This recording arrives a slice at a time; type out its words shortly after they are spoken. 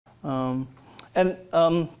Let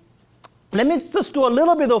me just do a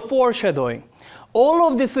little bit of foreshadowing. All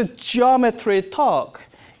of this geometry talk,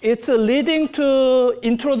 it's leading to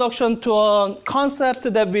introduction to a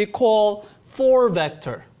concept that we call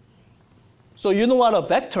 4-vector. So you know what a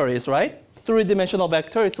vector is, right? Three-dimensional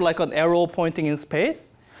vector, it's like an arrow pointing in space.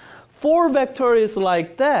 4-vector is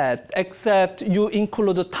like that, except you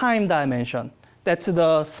include the time dimension. That's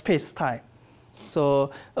the space-time.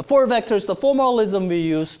 So 4-vector is the formalism we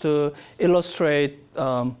use to illustrate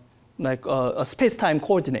like a space-time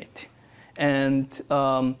coordinate. And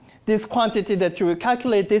this quantity that you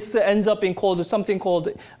calculate, this ends up being called something called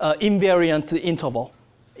invariant interval.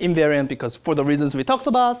 Invariant because for the reasons we talked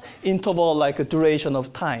about, interval like a duration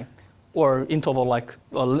of time, or interval like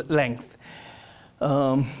length,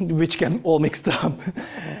 which get all mixed up.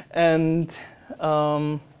 And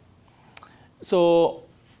so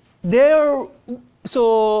the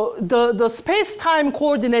space-time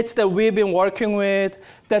coordinates that we've been working with,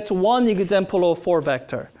 that's one example of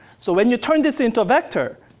 4-vector. So when you turn this into a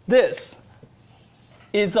vector, this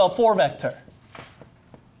is a 4-vector.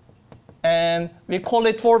 And we call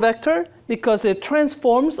it 4-vector because it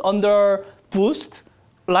transforms under boost,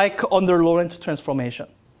 like under Lorentz transformation.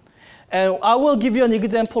 And I will give you an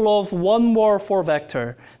example of one more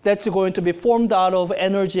 4-vector that's going to be formed out of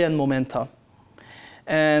energy and momentum.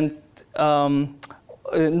 And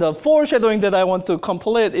the foreshadowing that I want to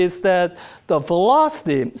complete is that the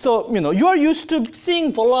velocity, so you are used to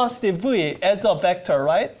seeing velocity v as a vector,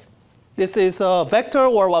 right? This is a vector,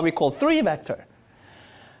 or what we call 3-vector.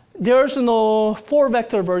 There's no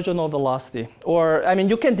 4-vector version of velocity. Or, I mean,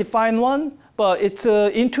 you can define one, but it's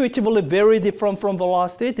intuitively very different from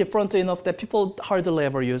velocity, different enough that people hardly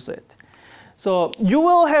ever use it. So you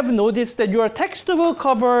will have noticed that your textbook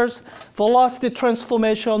covers velocity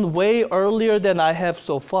transformation way earlier than I have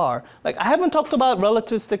so far. Like, I haven't talked about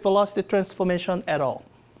relativistic velocity transformation at all,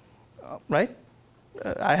 right?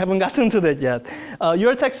 I haven't gotten to that yet.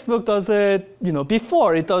 Your textbook does it,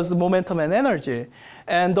 before it does momentum and energy.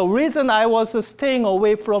 And the reason I was staying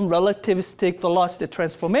away from relativistic velocity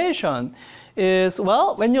transformation is,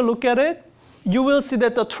 well, when you look at it, you will see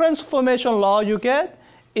that the transformation law you get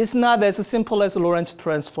is not as simple as Lorentz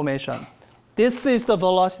transformation. This is the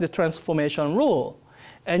velocity transformation rule.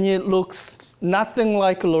 And it looks nothing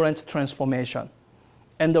like Lorentz transformation.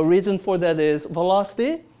 And the reason for that is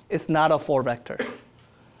velocity is not a 4-vector.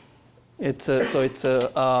 It's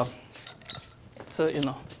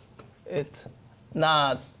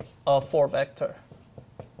not a 4-vector.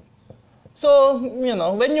 So,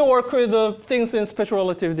 when you work with things in special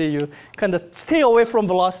relativity, you kind of stay away from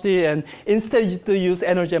velocity and instead you use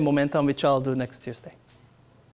energy and momentum, which I'll do next Tuesday.